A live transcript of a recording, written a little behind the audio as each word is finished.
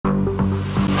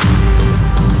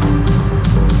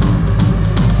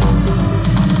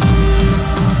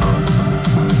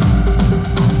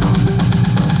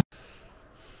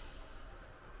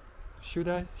Should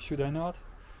I? Should I not?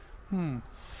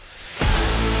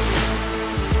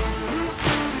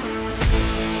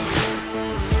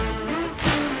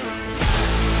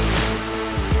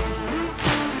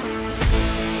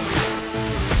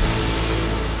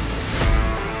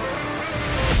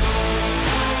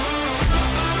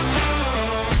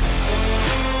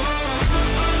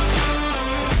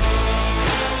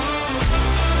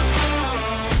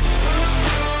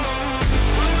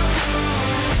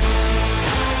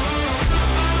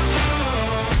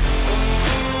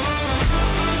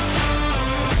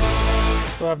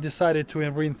 So I've decided to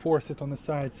reinforce it on the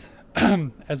sides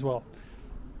as well.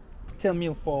 10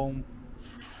 mil foam,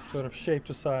 sort of shape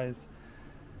to size,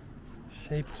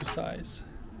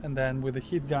 and then with a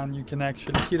heat gun you can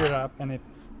actually heat it up and it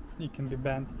can be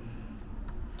bent.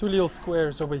 2 little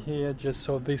squares over here just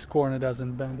so this corner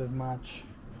doesn't bend as much,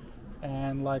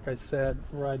 and like I said,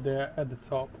 right there at the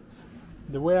top.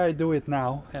 The way I do it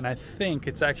now, and I think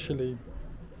it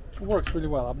works really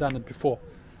well, I've done it before.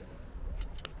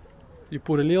 You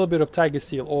put a little bit of Tiger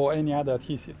Seal or any other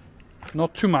adhesive,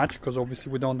 not too much because obviously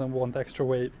we don't want extra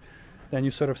weight. Then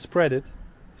you sort of spread it,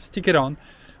 stick it on.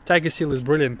 Tiger Seal is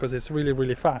brilliant because it's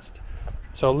really fast,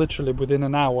 so literally within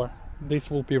an hour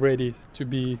this will be ready to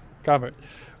be covered.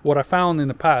 What I found in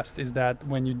the past is that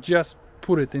when you just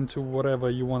put it into whatever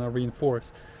you want to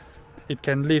reinforce, it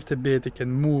can lift a bit, it can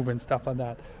move and stuff like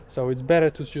that, so it's better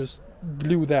to just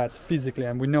glue that physically.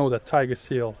 And we know that Tiger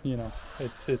Seal, you know,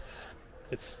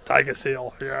 it's Tiger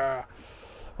Seal, yeah.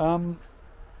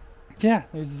 Yeah,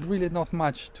 there's really not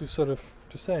much to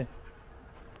say.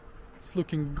 It's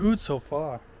looking good so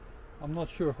far. I'm not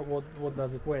sure what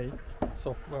does it weigh.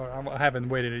 So I haven't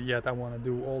weighted it yet. I want to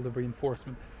do all the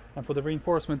reinforcement, and for the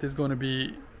reinforcement it's going to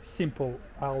be simple.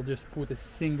 I'll just put a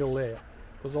single layer,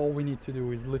 because all we need to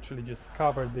do is literally just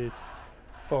cover this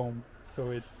foam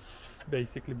so it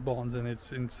basically bonds, and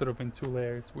it's in 2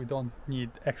 layers. We don't need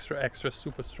extra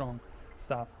super strong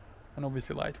stuff, and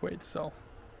obviously lightweight, so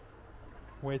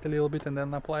wait a little bit and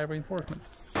then apply reinforcement.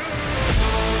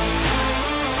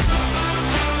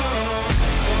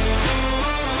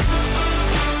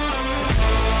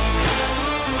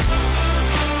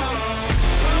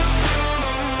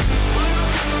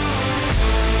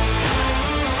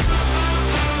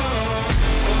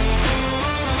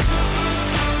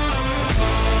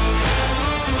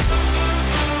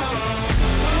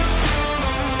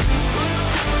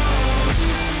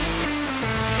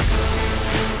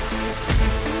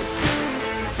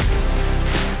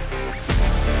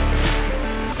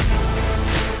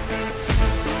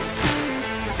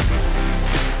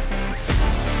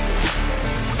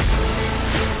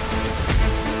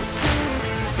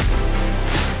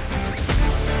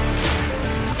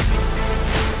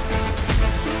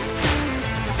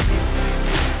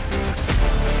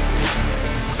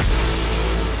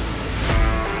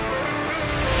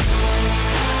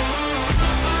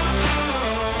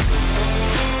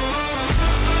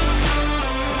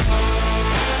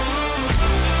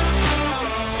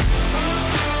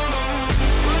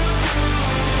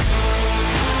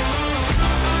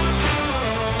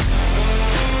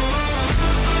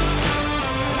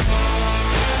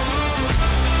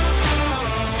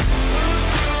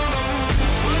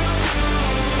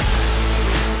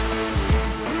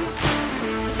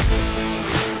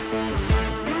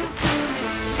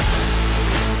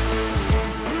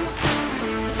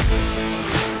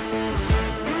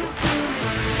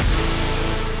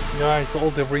 Guys, all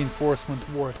the reinforcement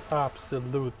worked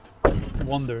absolute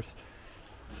wonders.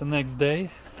 It's the next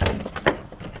day.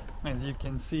 As you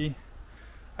can see,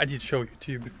 I did show it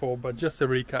to you before, but just a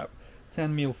recap.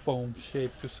 10 mil foam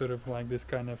shaped to sort of like this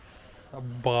kind of a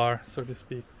bar, so to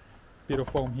speak. Bit of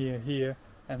foam here,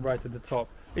 and right at the top.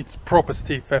 It's proper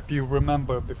stiff. If you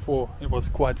remember before, it was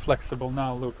quite flexible.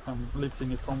 Now look, I'm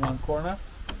lifting it from one corner.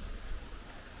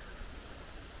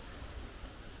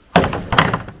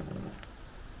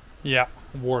 Yeah,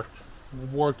 worked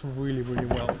really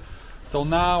well. So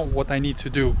now what I need to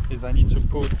do is I need to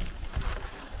put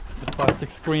the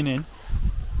plastic screen in.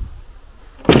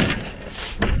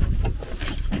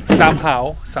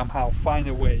 Somehow find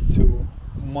a way to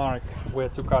mark where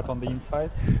to cut on the inside,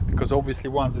 because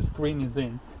obviously once the screen is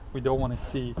in, we don't want to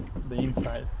see the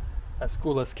inside. As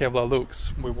cool as Kevlar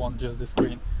looks, we want just the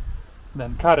screen.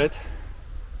 Then cut it,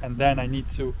 and then I need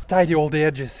to tidy all the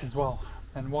edges as well.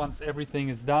 And once everything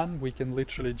is done, we can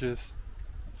literally just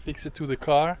fix it to the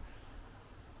car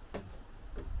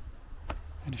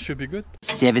and it should be good.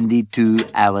 72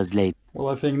 hours later. Well,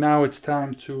 I think now it's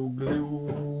time to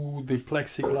glue the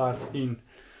plexiglass in.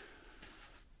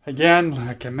 Again,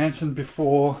 like I mentioned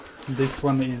before, this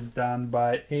one is done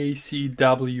by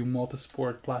ACW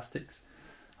Motorsport Plastics.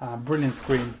 Brilliant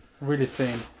screen, really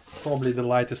thin, probably the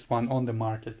lightest one on the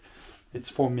market.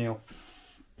 It's 4mm.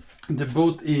 The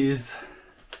boot is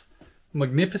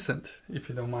magnificent, if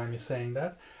you don't mind me saying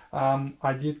that.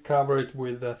 I did cover it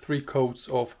with 3 coats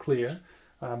of clear,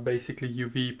 basically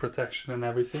UV protection and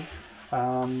everything.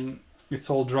 It's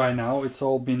all dry now, it's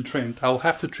all been trimmed. I'll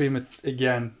have to trim it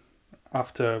again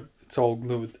after it's all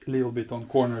glued a little bit on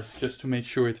corners, just to make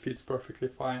sure it fits perfectly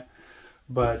fine.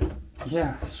 But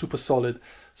yeah, super solid.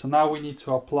 So now we need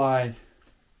to apply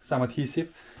some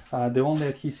adhesive. The only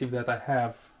adhesive that I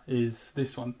have is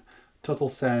this one, Total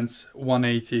Sense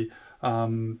 180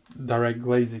 direct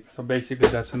glazing. So basically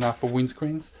that's enough for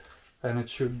windscreens, and it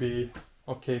should be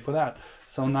okay for that.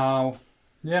 So now,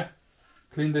 yeah,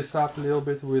 clean this up a little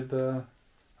bit with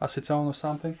acetone or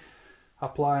something,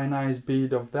 apply a nice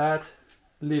bead of that,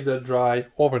 leave that dry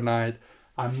overnight.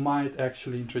 I might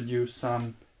actually introduce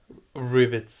some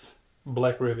rivets,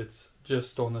 black rivets,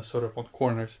 just on a sort of on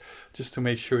corners, just to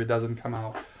make sure it doesn't come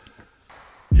out.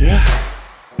 Yeah.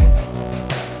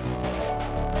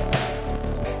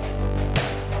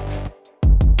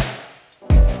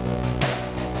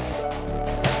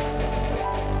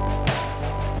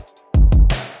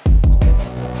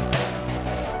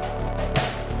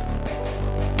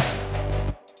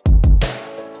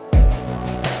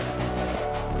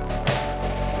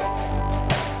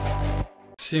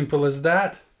 Simple as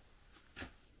that.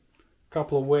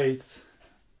 Couple of weights,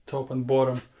 top and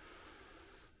bottom.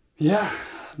 Yeah,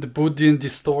 the boot didn't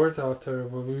distort after,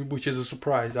 which is a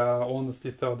surprise. I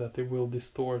honestly thought that it will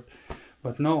distort,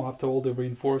 but no, after all the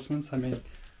reinforcements. I mean,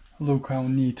 look how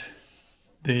neat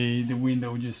the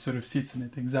window just sort of sits in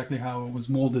it, exactly how it was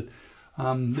molded.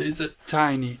 There's a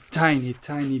tiny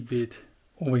bit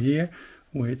over here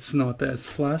where it's not as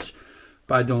flush,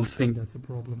 but I don't think that's a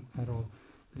problem at all.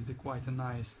 There's quite a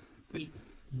nice thick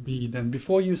bead. And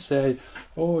before you say,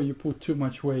 oh, you put too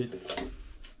much weight,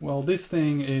 well, this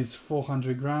thing is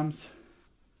 400 grams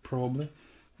probably,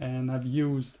 and I've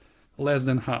used less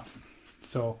than half,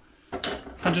 so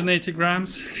 180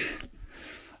 grams.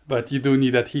 But you do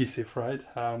need adhesive, right?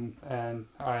 And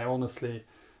I honestly,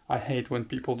 I hate when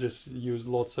people just use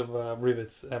lots of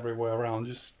rivets everywhere around.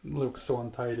 Just looks so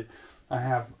untidy. I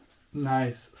have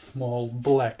nice small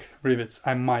black rivets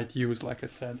I might use, like I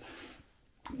said,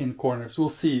 in corners. We'll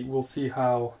see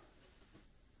how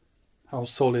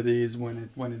solid it is when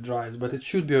it dries, but it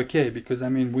should be okay, because I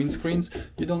mean, windscreens,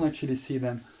 you don't actually see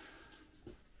them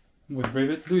with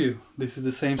rivets, do you? This is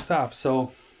the same stuff,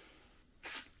 so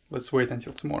let's wait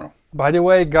until tomorrow. By the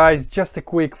way, guys, just a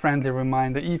quick friendly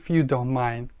reminder, if you don't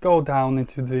mind, go down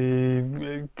into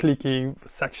the clicky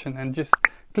section and just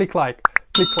click like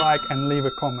and leave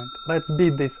a comment. Let's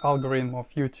beat this algorithm of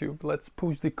YouTube. Let's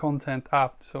push the content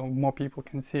up so more people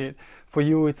can see it. For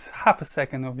you, it's half a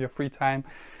second of your free time.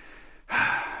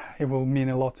 It will mean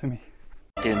a lot to me.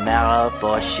 Tomorrow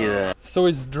for sure. So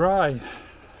it's dry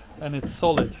and it's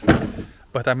solid,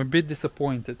 but I'm a bit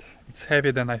disappointed. It's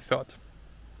heavier than I thought.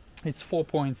 It's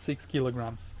 4.6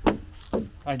 kilograms.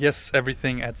 I guess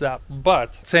everything adds up,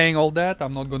 but saying all that,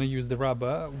 I'm not going to use the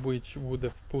rubber, which would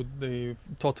have put the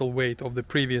total weight of the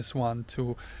previous one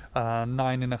to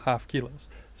 9.5 kilos.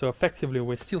 So effectively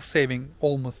we're still saving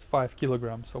almost 5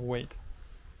 kilograms of weight.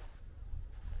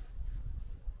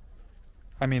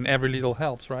 I mean, every little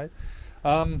helps, right?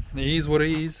 It is what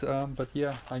it is, but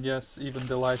yeah, I guess even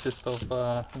the lightest of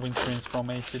windscreens from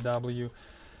ACW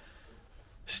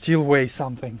still weigh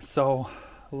something. So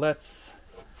let's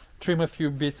trim a few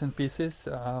bits and pieces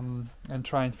and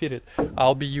try and fit it.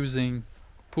 I'll be using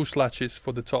push latches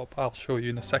for the top. I'll show you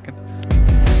in a second.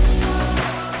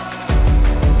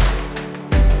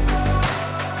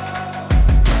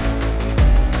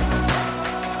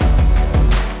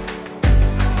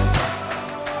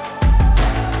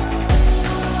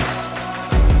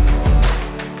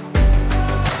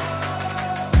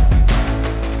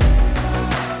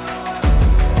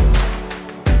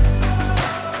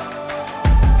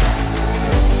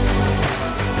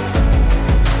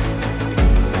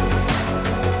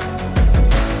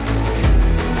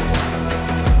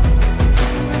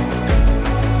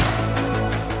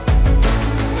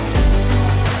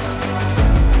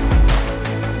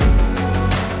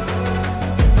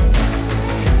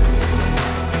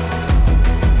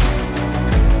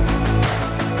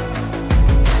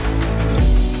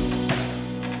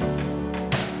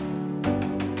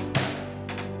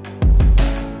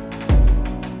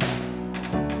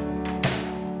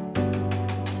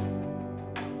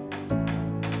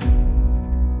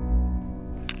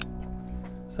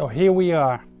 So here we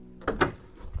are.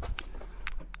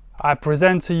 I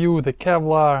present to you the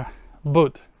Kevlar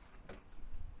boot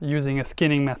using a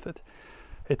skinning method.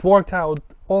 It worked out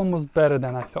almost better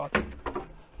than I thought.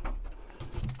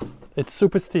 It's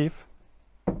super stiff.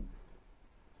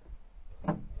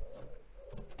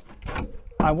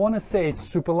 I want to say it's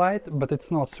super light, but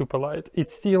it's not super light.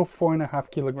 It's still 4.5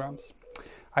 kilograms.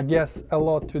 I guess a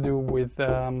lot to do with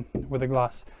the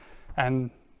glass,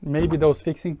 and maybe those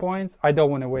fixing points. I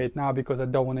don't want to weigh it now because I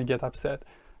don't want to get upset.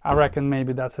 I reckon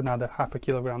maybe that's another 0.5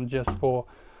 kilogram just for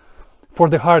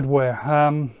the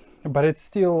hardware. But it's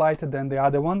still lighter than the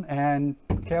other one, and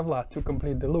Kevlar to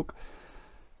complete the look.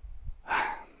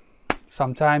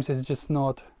 Sometimes it's just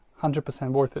not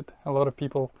 100% worth it. A lot of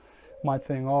people might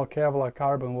think, oh, Kevlar,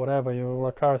 carbon, whatever,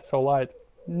 your car is so light.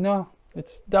 No,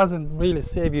 it doesn't really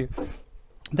save you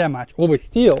that much. Over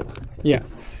steel,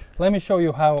 yes. Let me show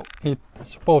you how it's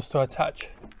supposed to attach.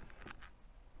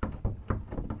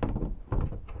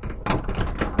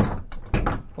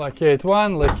 Locate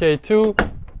 1, locate 2.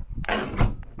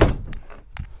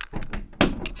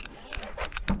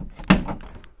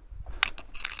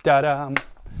 Ta-da!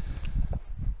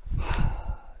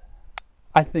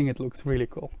 I think it looks really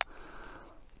cool.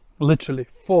 Literally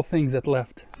 4 things that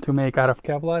left to make out of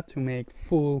Kevlar to make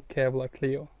full Kevlar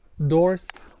Clio. Doors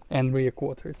and rear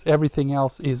quarters. Everything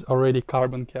else is already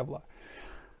carbon Kevlar.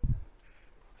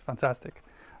 It's fantastic.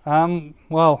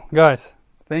 Well, guys,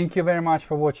 thank you very much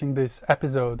for watching this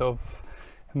episode of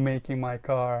making my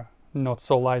car not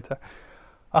so lighter.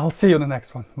 I'll see you in the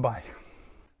next one. Bye.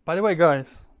 By the way,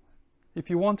 guys, if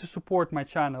you want to support my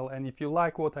channel and if you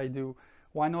like what I do,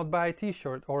 why not buy a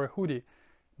t-shirt or a hoodie?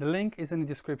 The link is in the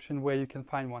description where you can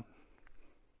find one.